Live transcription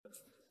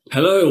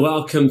Hello,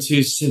 welcome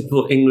to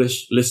Simple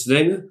English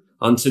Listening.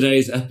 On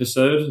today's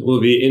episode, we'll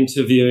be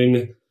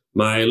interviewing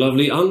my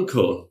lovely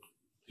uncle,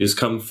 who's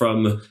come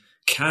from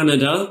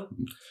Canada,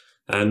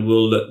 and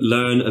we'll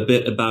learn a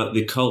bit about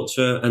the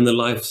culture and the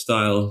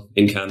lifestyle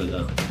in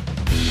Canada.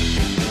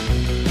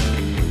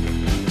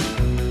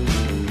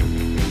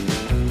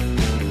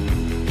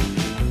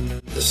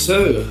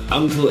 So,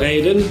 Uncle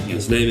Aidan,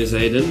 his name is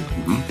Aidan,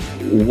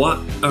 what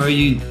are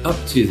you up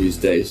to these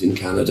days in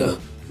Canada?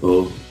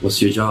 Or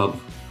what's your job?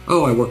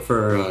 Oh, I work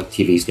for a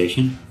TV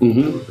station. I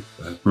work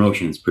as a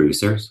promotions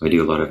producer, so I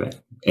do a lot of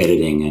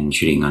editing and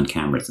shooting on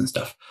cameras and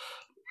stuff.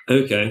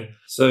 Okay.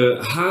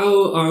 So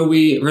how are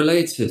we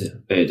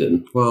related,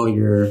 Aidan? Well,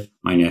 you're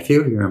my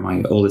nephew. You're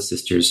my oldest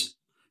sister's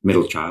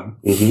middle child.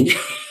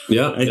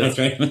 Yeah, That's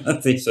right.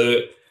 That's it. So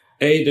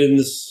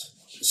Aidan's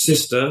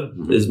sister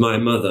is my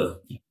mother.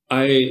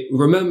 I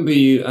remember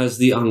you as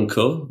the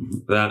uncle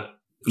that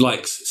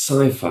likes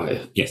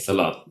sci-fi. Yes. A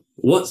lot.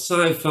 What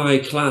sci-fi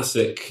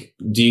classic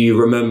do you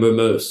remember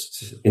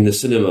most in the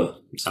cinema?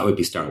 That would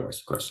be Star Wars,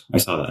 of course. I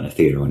saw that in a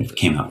theater when it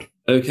came out.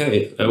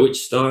 Okay.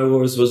 Which Star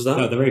Wars was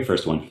that? The very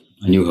first one,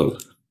 A New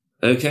Hope,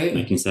 Okay.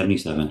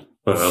 1977.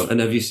 Wow.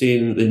 And have you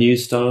seen the new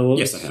Star Wars?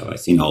 Yes, I have.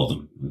 I've seen all of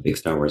them. I'm a big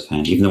Star Wars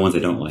fan. Even the ones I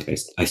don't like,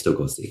 I still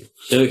go see.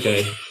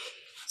 Okay.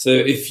 So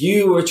if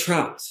you were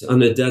trapped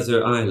on a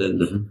desert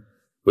island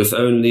with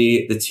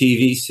only the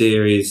TV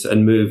series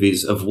and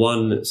movies of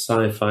one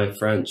sci-fi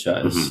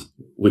franchise,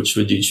 which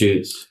would you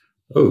choose?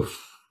 Oh,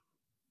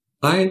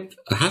 I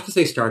have to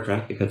say Star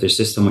Trek because there's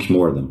just so much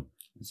more of them.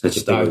 It's such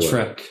Star a bigger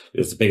Trek. world.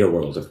 It's a bigger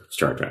world of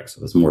Star Trek,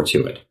 so there's more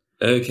to it.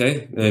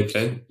 Okay.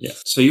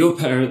 Yes. So your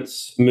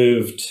parents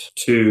moved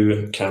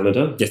to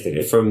Canada? Yes, they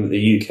did. From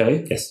the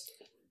UK? Yes.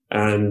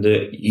 And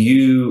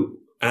you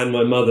and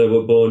my mother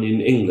were born in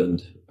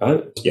England,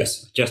 right?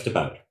 Yes, just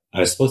about.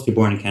 I was supposed to be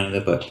born in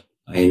Canada, but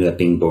I ended up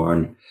being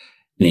born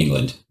in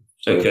England.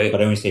 So, Okay. But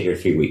I only stayed here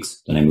 3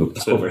 weeks, then I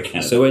moved over to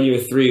Canada. So when you were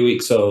 3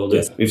 weeks old,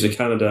 Yes. moved to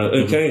Canada.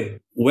 Okay.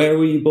 Where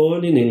were you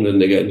born in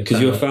England again?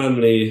 Because your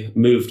family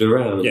moved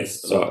around.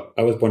 Yes, so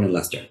I was born in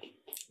Leicester.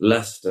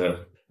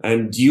 Leicester.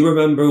 And do you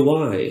remember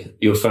why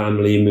your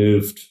family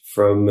moved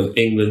from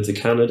England to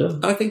Canada?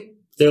 I think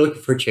they're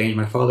looking for a change.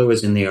 My father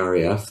was in the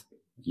RAF,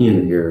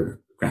 your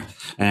grand,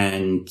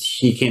 and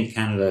he came to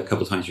Canada a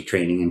couple of times for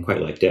training and quite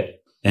liked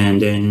it.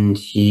 And then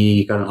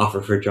he got an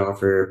offer for a job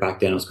for, back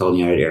then it was called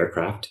United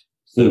Aircraft.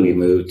 So we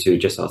moved to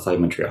just outside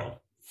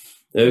Montreal.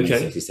 Okay.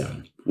 1967.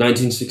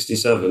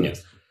 1967.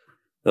 Yes.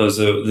 That was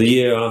the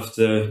year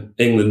after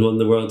England won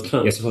the World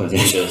Cup. Yes, it was.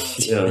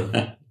 Yes,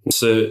 yeah.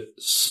 So,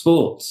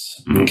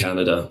 sports in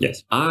Canada.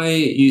 Yes. I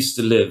used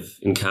to live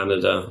in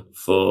Canada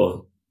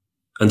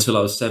until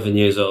I was 7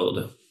 years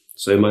old.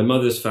 So my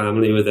mother's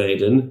family with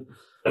Aidan,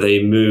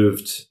 they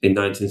moved in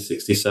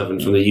 1967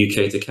 from the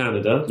UK to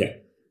Canada. Yeah.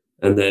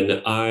 And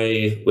then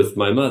I, with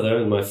my mother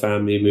and my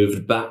family,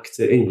 moved back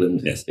to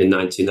England in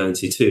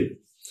 1992.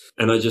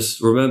 And I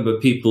just remember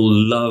people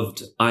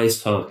loved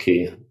ice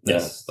hockey.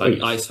 Yes.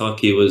 Ice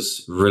hockey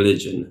was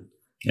religion.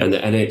 Yes. And the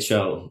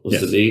NHL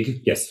was the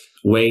league. Yes.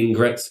 Wayne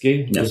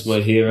Gretzky was my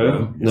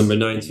hero, number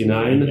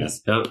 99.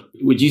 Yes. Yeah.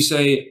 Would you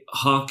say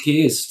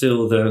hockey is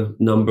still the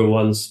number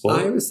one sport?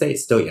 I would say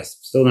it's still, yes,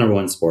 still number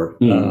one sport.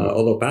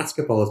 Although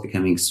basketball is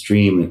becoming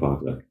extremely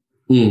popular.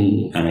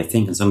 And I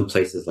think in some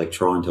places like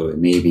Toronto, it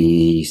may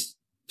be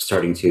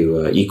starting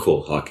to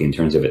equal hockey in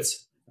terms of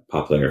its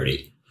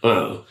popularity.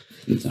 Wow.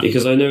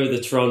 Because I know the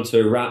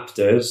Toronto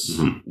Raptors,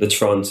 the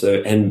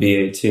Toronto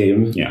NBA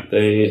team,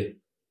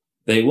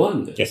 they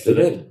won. Yes, they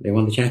did. They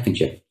won the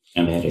championship.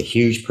 And they had a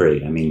huge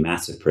parade. I mean,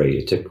 massive parade.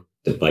 It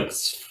took like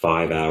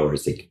 5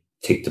 hours to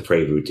take the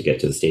parade route to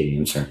get to the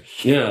stadium. So,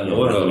 yeah,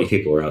 how many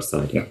people were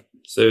outside. Yeah.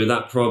 So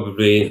that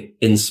probably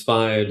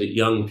inspired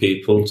young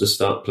people to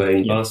start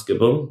playing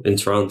basketball in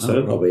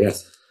Toronto. Oh, probably,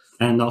 yes.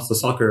 And also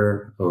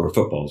soccer, or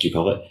football, as you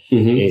call it,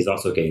 is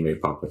also getting very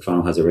popular.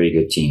 Toronto has a very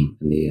good team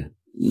in the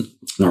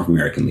North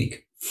American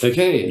League.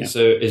 Okay, so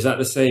is that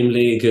the same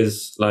league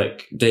as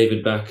like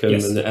David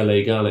Beckham and the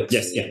LA Galaxy?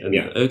 Yes,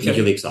 yeah. Okay.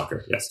 Major League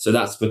Soccer, yes. So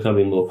that's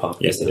becoming more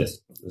popular. Yes, it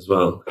is. As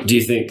well. Do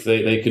you think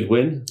they could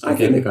win? I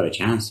think they've got a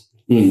chance.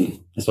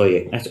 That's all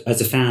as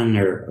a fan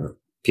or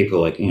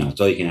people like, that's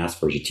all you can ask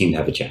for is your team to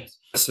have a chance.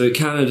 So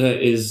Canada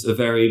is a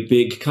very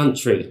big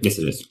country. Yes,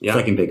 it is. Yeah.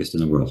 Second biggest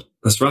in the world.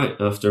 That's right,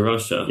 after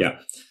Russia. Yeah.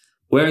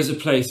 Where is a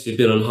place you've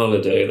been on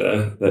holiday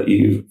there that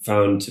you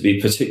found to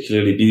be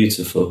particularly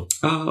beautiful?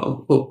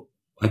 Well,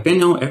 I've been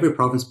to every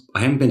province.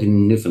 I haven't been to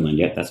Newfoundland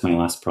yet. That's my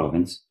last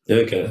province.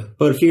 Okay.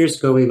 But a few years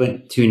ago, we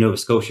went to Nova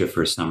Scotia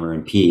for summer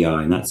in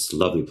PEI, and that's a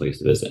lovely place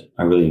to visit.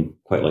 I really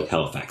quite like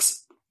Halifax.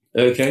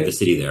 Okay. The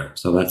city there.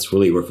 So that's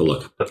really worth a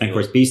look. And of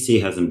course,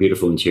 BC has a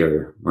beautiful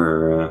interior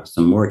where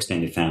some more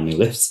extended family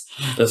lives.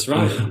 That's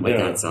right. On my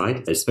dad's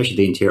side, especially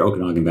the interior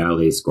Okanagan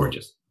Valley is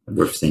gorgeous.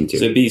 Worth seeing too.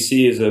 So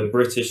BC is a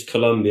British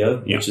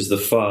Columbia, which is the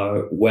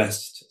far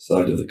west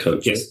side of the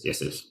country. Yes,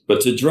 it is.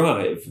 But to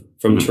drive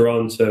from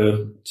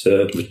Toronto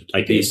to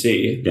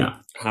BC,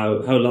 how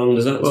long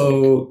does that take?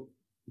 Well,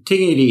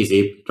 taking it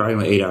easy, driving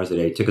about 8 hours a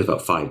day, took us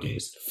about 5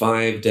 days.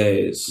 5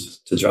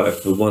 days to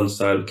drive from one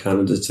side of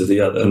Canada to the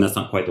other. And that's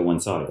not quite the one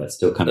side. That's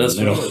still kind of That's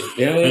the middle. right.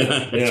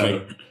 Yeah. That's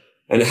right.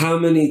 And how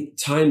many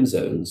time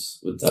zones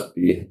would that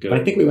be going?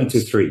 I think we went to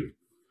 3.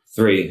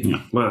 3.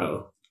 Yeah.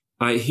 Wow.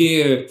 I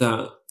hear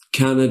that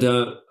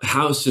Canada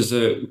houses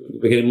are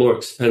getting more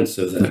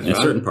expensive there. In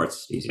certain parts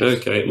of the cities. Yes.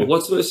 Okay. Well,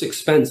 what's the most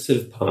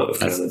expensive part of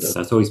Canada?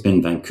 That's always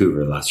been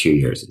Vancouver the last few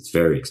years. It's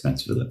very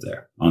expensive to live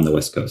there on the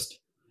West Coast.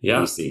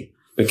 Yeah. BC.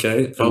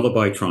 Okay. Followed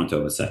by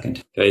Toronto a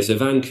second. Okay, so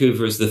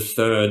Vancouver is the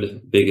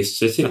 3rd biggest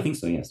city. I think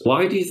so, yes.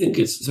 Why do you think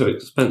it's so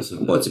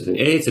expensive? Well,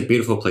 it's a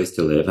beautiful place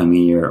to live. I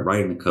mean, you're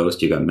right on the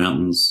coast. You got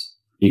mountains.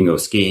 You can go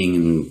skiing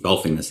and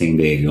golfing the same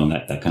day,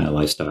 that kind of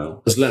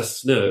lifestyle. There's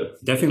less snow.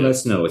 Definitely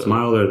less snow. It's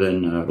milder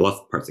than lots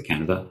of parts of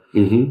Canada.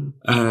 Mm-hmm.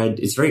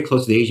 It's very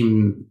close to the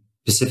Asian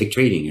Pacific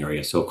trading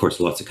area. So, of course,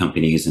 lots of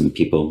companies and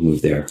people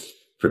move there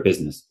for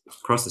business.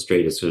 Across the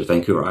strait is sort of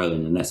Vancouver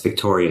Island, and that's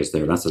Victoria's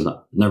there. That's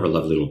another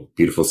lovely little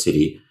beautiful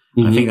city.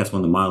 Mm-hmm. I think that's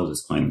one of the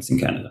mildest climates in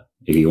Canada.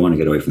 If you want to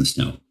get away from the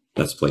snow,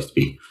 that's the place to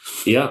be.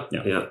 Yeah.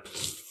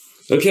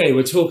 Okay,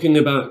 we're talking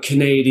about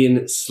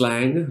Canadian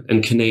slang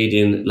and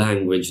Canadian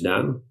language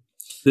now.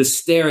 The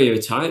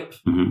stereotype,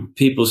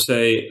 people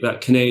say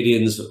that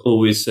Canadians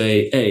always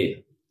say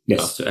A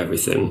after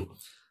everything.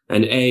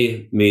 And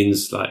A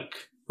means like,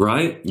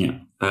 right? Yeah.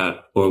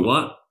 Or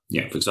what?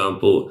 Yeah. For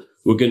example,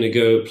 we're going to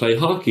go play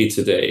hockey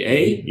today,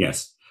 eh?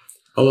 Yes.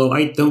 Although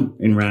I don't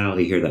in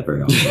reality hear that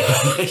very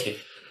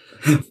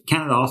often.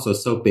 Canada also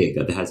is so big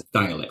that it has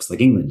dialects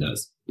like England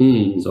does.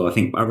 So I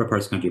think other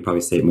parts of the country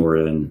probably say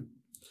more than...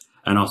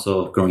 And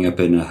also, growing up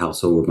in a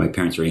household where my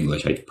parents are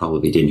English, I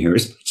probably didn't hear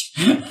as much.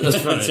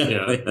 That's right,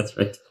 yeah. That's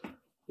right.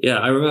 Yeah,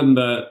 I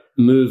remember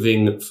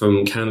moving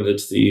from Canada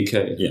to the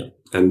UK. Yeah.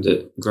 And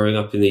growing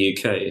up in the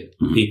UK,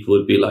 people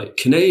would be like,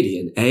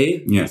 Canadian, eh?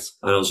 Yes.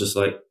 And I was just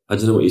like, I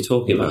don't know what you're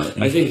talking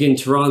about. I think in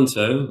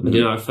Toronto,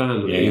 in our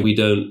family, we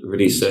don't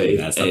really say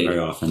that's not very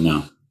often,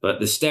 no.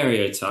 But the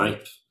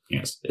stereotype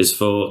is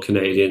for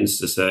Canadians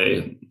to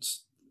say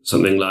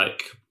something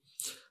like,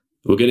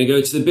 we're going to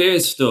go to the beer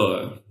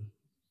store.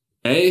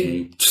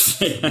 Eh?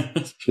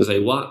 You say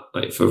what?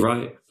 Like for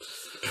right.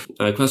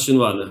 Question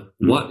 1.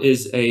 What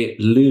is a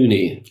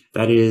loonie?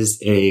 That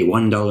is a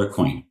 $1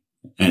 coin.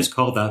 And it's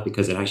called that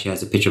because it actually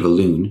has a picture of a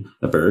loon,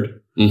 a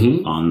bird,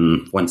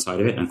 on one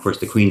side of it. And of course,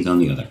 the queen's on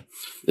the other.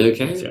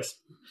 Okay. Yes.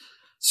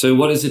 So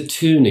what is a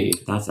toonie?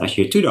 That's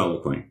actually a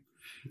 $2 coin.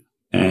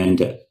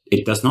 And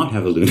it does not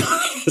have a loon on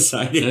the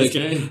side.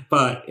 Okay.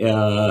 But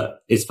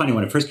it's funny,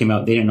 when it first came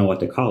out, they didn't know what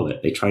to call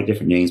it. They tried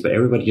different names, but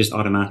everybody just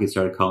automatically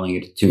started calling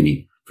it a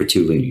toonie for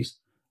 2 loonies.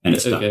 And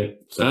it's stuck. Okay.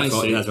 So that's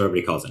what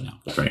everybody calls it now.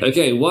 That's right.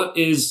 Okay, what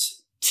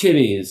is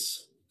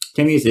Timmy's?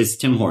 Timmy's is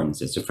Tim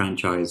Hortons. It's a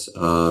franchise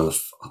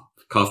of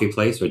coffee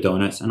place with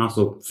donuts and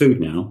also food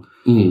now.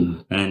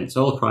 And it's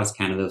all across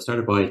Canada.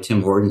 Started by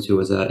Tim Hortons, who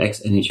was an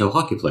ex-NHL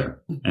hockey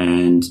player.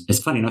 And it's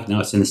funny enough, now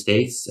it's in the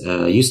States.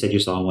 You said you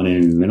saw one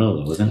in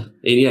Manila, wasn't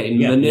it? In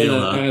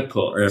Manila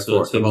Airport.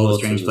 Of all the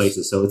strange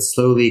places. So it's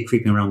slowly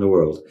creeping around the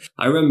world.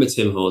 I remember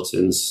Tim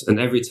Hortons,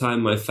 and every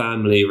time my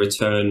family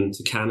returned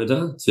to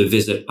Canada to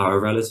visit our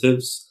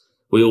relatives,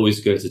 we always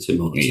go to Tim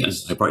Hortons.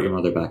 Yes, I brought your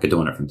mother back a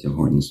donut from Tim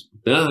Hortons.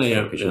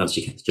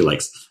 She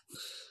likes.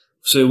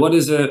 So what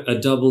is a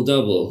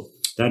double-double?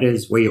 That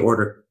is where you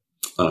order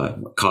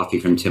coffee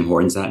from Tim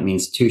Hortons. That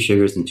means 2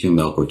 sugars and 2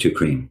 milk or 2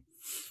 cream.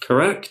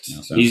 Correct.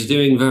 He's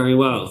doing very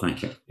well.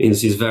 Thank you.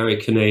 Means he's very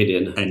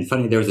Canadian. And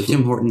funny, there was a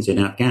Tim Hortons in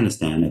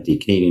Afghanistan at the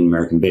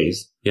Canadian-American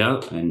base.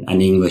 Yeah.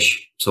 And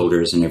English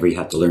soldiers and everybody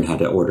had to learn how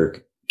to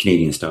order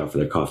Canadian style for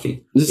their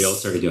coffee. They all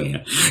started doing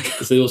it.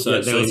 So they all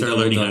started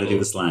learning how to do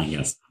the slang,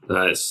 yes.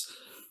 Nice.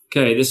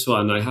 Okay, this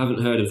one, I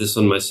haven't heard of this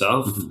one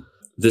myself.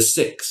 The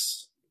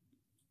 6.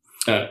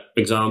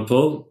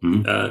 Example.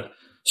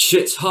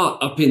 Shit's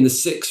hot up in the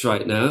 6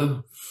 right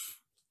now.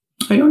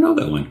 I don't know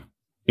that one.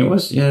 It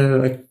was,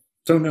 I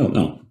don't know.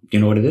 No. Do you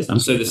know what it is?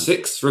 So the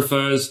 6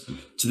 refers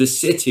to the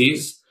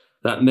cities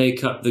that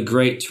make up the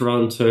Great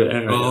Toronto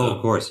Area. Oh,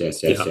 of course.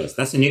 Yes.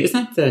 That's isn't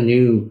that the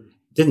new,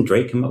 didn't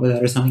Drake come up with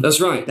that or something? That's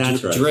right.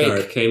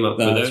 Drake came up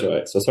with it. That's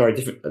right. So sorry,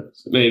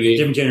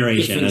 different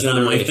generation. That's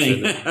not my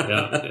thing.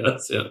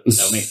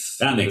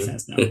 That makes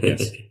sense now.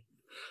 Yes.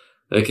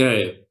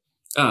 Okay.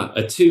 A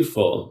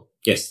 2-4.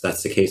 Yes,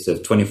 that's the case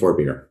of 24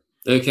 beer.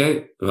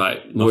 Okay,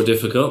 right. More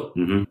difficult.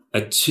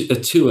 A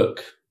tuuk.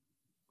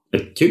 A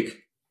toque?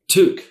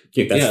 Toque.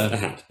 That's a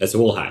hat. That's a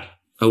wool hat.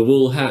 A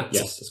wool hat.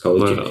 Yes, it's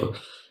called a toque.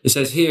 It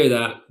says here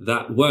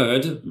that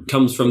word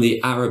comes from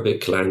the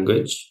Arabic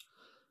language,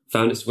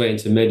 found its way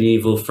into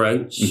medieval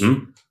French,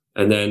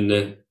 and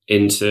then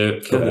into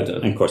Canada.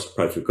 And of course,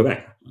 probably through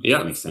Quebec. Yeah,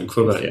 that makes sense.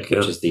 Quebec,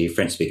 which is the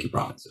French-speaking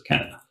province of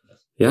Canada.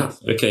 Yeah.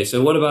 Okay,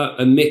 so what about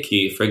a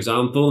Mickey, for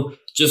example?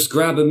 Just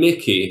grab a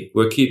Mickey.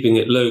 We're keeping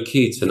it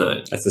low-key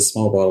tonight. That's a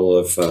small bottle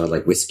of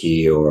like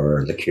whiskey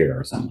or liqueur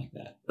or something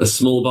like that. A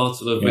small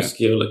bottle of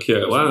whiskey or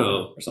liqueur.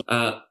 Wow.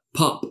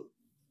 Pop.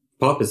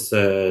 Pop is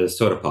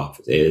soda pop.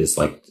 It is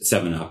like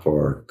 7-Up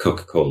or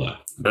Coca-Cola.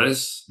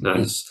 Nice.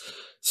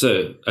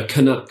 So, a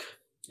Canuck.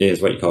 Is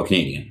what you call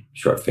Canadian,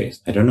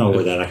 short-faced. I don't know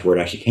where that word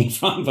actually came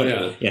from,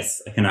 but yes,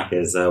 a Canuck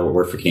is a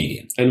word for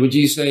Canadian. And would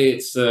you say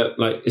it's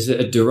is it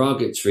a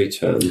derogatory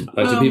term?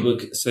 Like, do people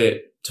say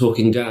it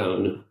talking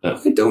down? I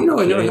don't know.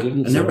 I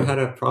never had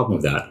a problem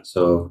with that.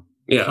 So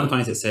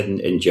sometimes it's said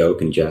in joke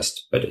and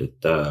jest, but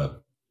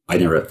I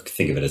never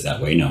think of it as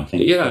that way. No, I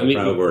think it's a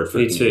proud word for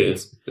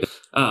Canadians.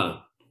 Too.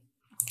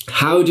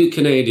 How do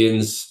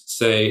Canadians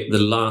say the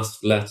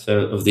last letter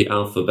of the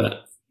alphabet?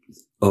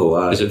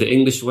 Is it the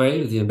English way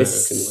or the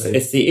American way?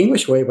 It's the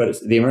English way, but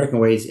the American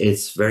way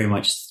is very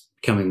much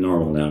becoming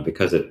normal now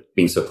because of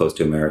being so close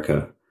to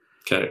America.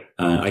 Okay.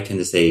 I tend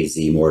to say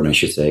Z more than I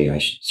should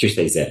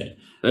say Z.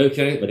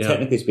 Okay. But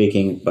technically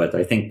speaking, but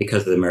I think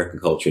because of the American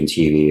culture and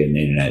TV and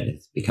the internet,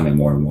 it's becoming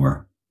more and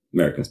more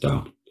American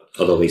style.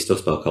 Although we still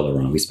spell color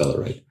wrong, we spell it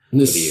right.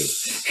 With a U.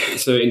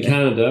 So in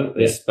Canada,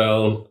 they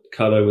spell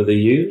color with a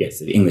U? Yes,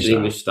 the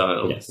English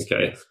style. Yes.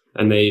 Okay. Yes.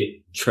 And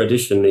they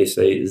traditionally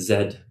say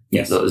Z.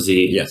 Yes. Not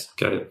Z. Yes.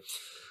 Okay.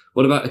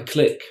 What about a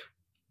click?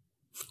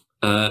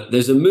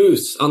 There's a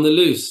moose on the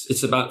loose.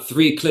 It's about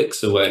 3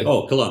 clicks away.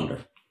 Oh,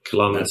 kilometer.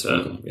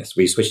 Yes,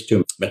 we switched to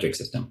a metric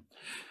system.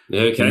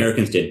 Okay. The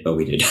Americans did, but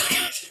we did.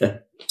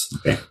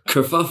 Okay.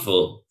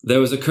 Kerfuffle. There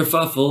was a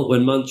kerfuffle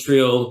when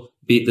Montreal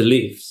beat the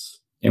Leafs.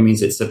 It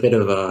means it's a bit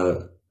of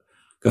a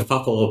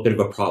kerfuffle, a bit of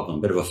a problem,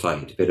 a bit of a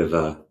fight, a bit of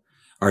a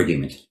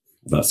argument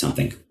about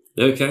something.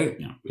 Okay.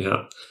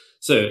 Yeah.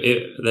 So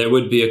there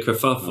would be a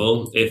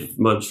kerfuffle if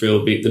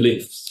Montreal beat the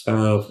Leafs.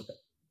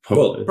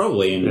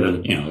 Probably in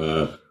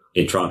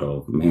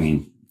Toronto. I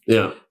mean,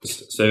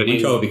 So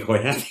Montreal would be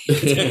quite happy.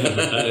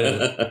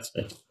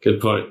 Good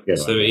point. Yeah,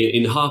 so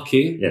in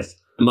hockey, yes,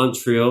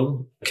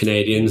 Montreal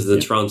Canadiens, the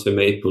Toronto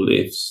Maple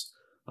Leafs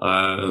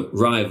are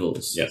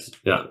rivals. Yes,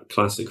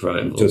 classic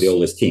rivals. 2 of the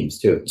oldest teams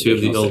too. 2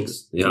 of the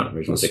oldest,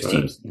 original 6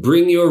 teams.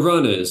 Bring your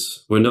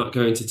runners. We're not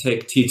going to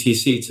take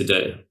TTC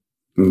today.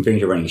 Bring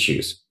your running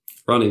shoes.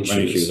 Running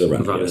shoes are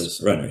runners.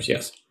 Yes. Runners,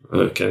 yes.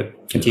 Okay.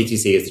 And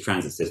TTC is the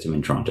transit system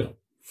in Toronto.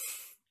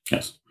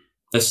 Yes.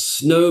 A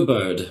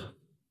snowbird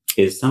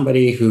is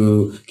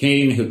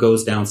Canadian who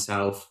goes down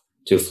south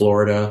to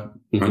Florida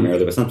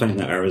primarily, but sometimes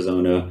in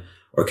Arizona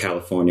or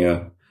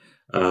California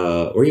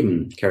or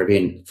even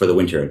Caribbean for the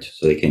winter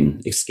so they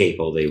can escape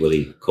all the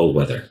really cold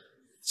weather.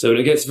 So when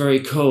it gets very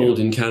cold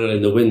in Canada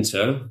in the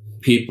winter,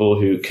 people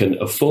who can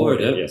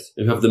afford it,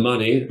 who have the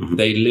money,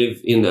 they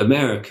live in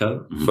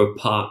America for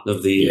part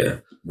of the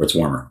year. Where it's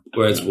warmer.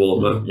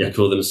 We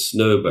call them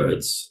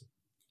snowbirds.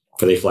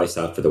 So they fly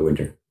south for the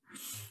winter.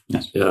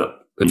 Yes. Yeah.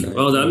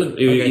 Well done.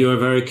 You are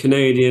very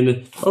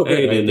Canadian.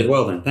 Okay, I did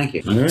well then. Thank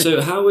you. Right.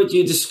 So how would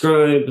you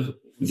describe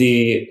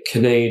the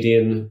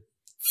Canadian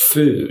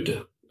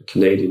food?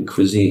 Canadian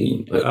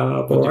cuisine?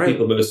 What do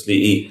people mostly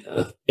eat?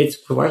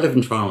 Where I live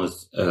in Toronto,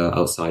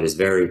 outside is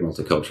very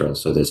multicultural.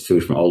 So there's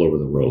food from all over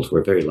the world.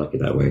 We're very lucky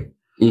that way.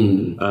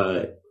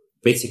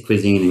 Basic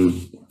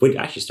cuisine would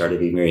actually started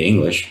being very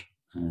English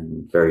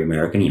and very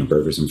American,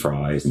 burgers and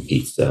fries and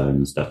pizza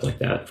and stuff like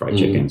that, fried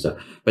chicken and stuff.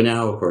 But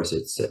now, of course,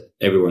 it's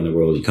everywhere in the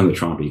world. You come to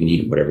Toronto, you can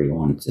eat whatever you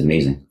want. It's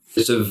amazing.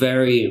 It's a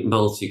very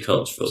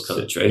multicultural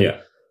country.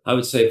 Yeah. I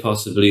would say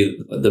possibly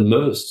the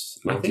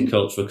most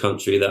multicultural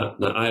country that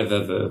I've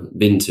ever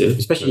been to.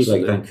 Especially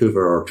like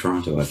Vancouver or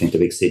Toronto. I think the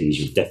big cities,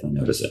 you definitely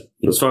notice it.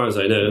 As far as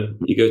I know,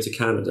 you go to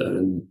Canada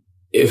and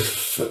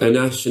if a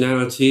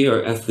nationality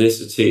or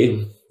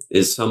ethnicity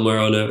is somewhere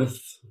on Earth,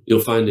 you'll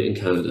find it in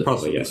Canada.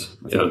 Probably, yes.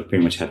 I think we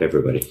pretty much have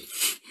everybody.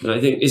 And I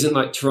think,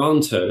 isn't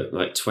Toronto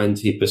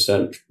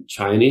 20%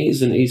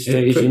 Chinese and East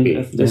Asian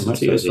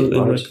ethnicity or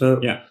something like that?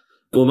 Yeah.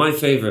 Well, my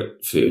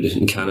favorite food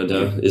in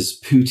Canada is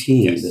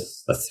poutine.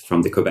 Yes, that's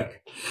from the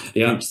Quebec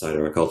French side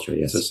of our culture,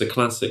 yes. So it's a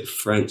classic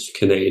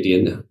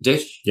French-Canadian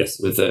dish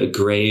with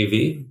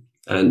gravy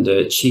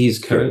and cheese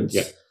curds.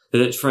 Yeah.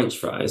 It's French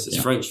fries. It's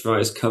French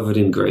fries covered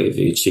in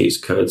gravy, cheese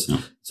curds.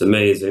 Yeah. It's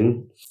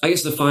amazing. I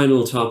guess the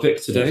final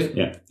topic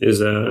today is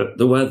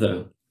the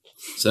weather.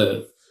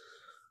 So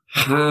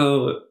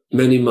how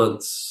many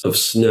months of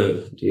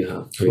snow do you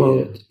have per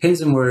year? It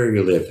depends on where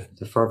you live.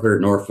 The farther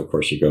north, of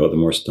course, you go, the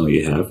more snow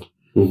you have.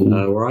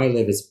 Where I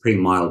live, it's pretty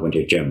mild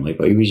winter generally,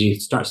 but you usually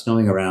start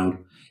snowing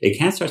around. It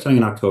can start snowing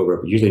in October,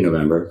 but usually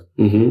November,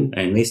 and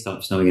it may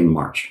stop snowing in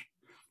March.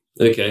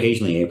 Okay.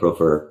 Occasionally April,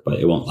 but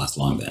it won't last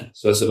long then.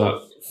 So it's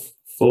about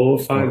 4 or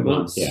 5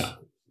 months? Yeah.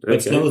 Okay.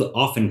 But snow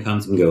often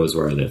comes and goes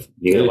where I live.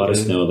 You get a lot of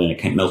snow, then it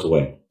can't melt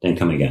away, then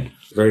come again.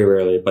 Very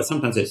rarely, but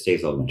sometimes it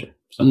stays all winter.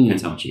 So it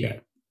depends how much you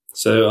get.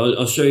 So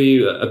I'll show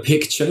you a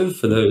picture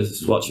for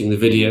those watching the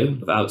video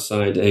of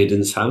outside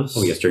Aidan's house.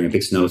 Oh, yes, during a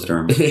big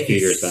snowstorm a few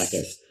years back.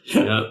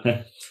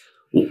 Yeah.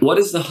 What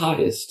is the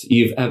highest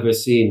you've ever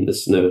seen the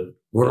snow?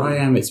 Where I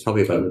am, it's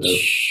probably about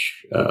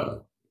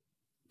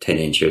 10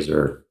 inches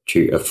or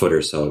a foot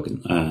or so.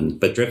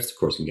 But drifts, of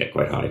course, can get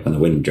quite high when the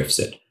wind drifts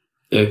it.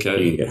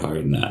 Okay. You can get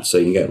higher than that. So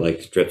you can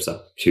get drifts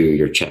up to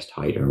your chest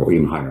height or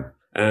even higher.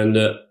 And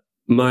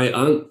my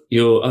aunt,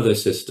 your other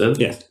sister,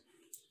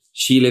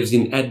 she lives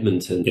in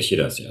Edmonton. Yes, she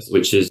does, yes.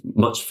 Which is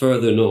much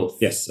further north.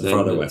 Yes,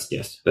 farther west,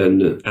 yes.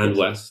 And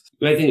west.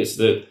 I think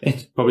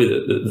it's probably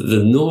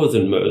the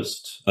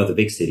northernmost of the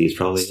big cities,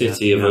 probably.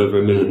 City of over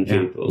 1 million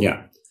people.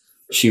 Yeah.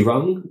 She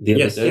rung the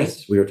other day?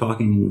 Yes. We were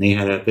talking, they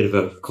had a bit of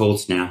a cold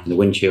snap, and the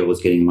wind chill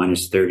was getting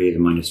minus 30 to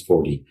minus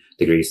 40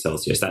 degrees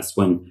Celsius. That's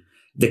when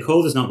the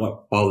cold is not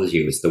what bothers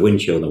you, it's the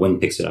wind chill. The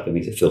wind picks it up and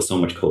makes it feel so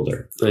much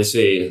colder. I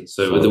see.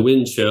 So with the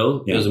wind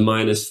chill, it was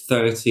minus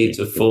 30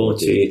 to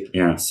 40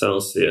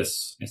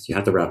 Celsius. Yes, you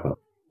have to wrap up.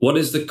 What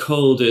is the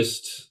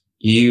coldest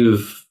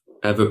you've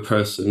ever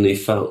personally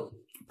felt?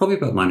 Probably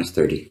about minus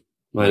 30.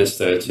 Minus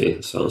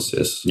 30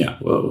 Celsius. Yeah.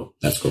 Whoa.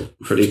 That's cool.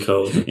 Pretty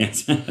cold.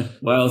 Yes.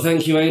 Well,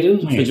 thank you,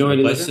 Aidan, for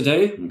joining us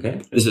today. Okay.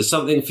 This is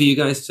something for you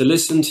guys to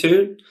listen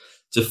to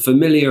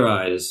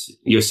familiarize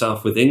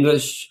yourself with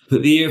English.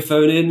 Put the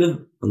earphone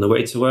in on the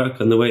way to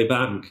work, on the way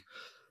back,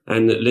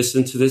 and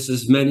listen to this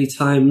as many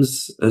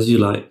times as you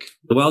like.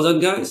 Well done,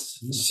 guys.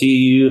 See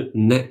you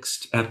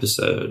next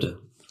episode.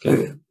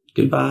 Okay.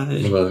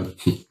 Goodbye.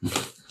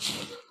 Bye.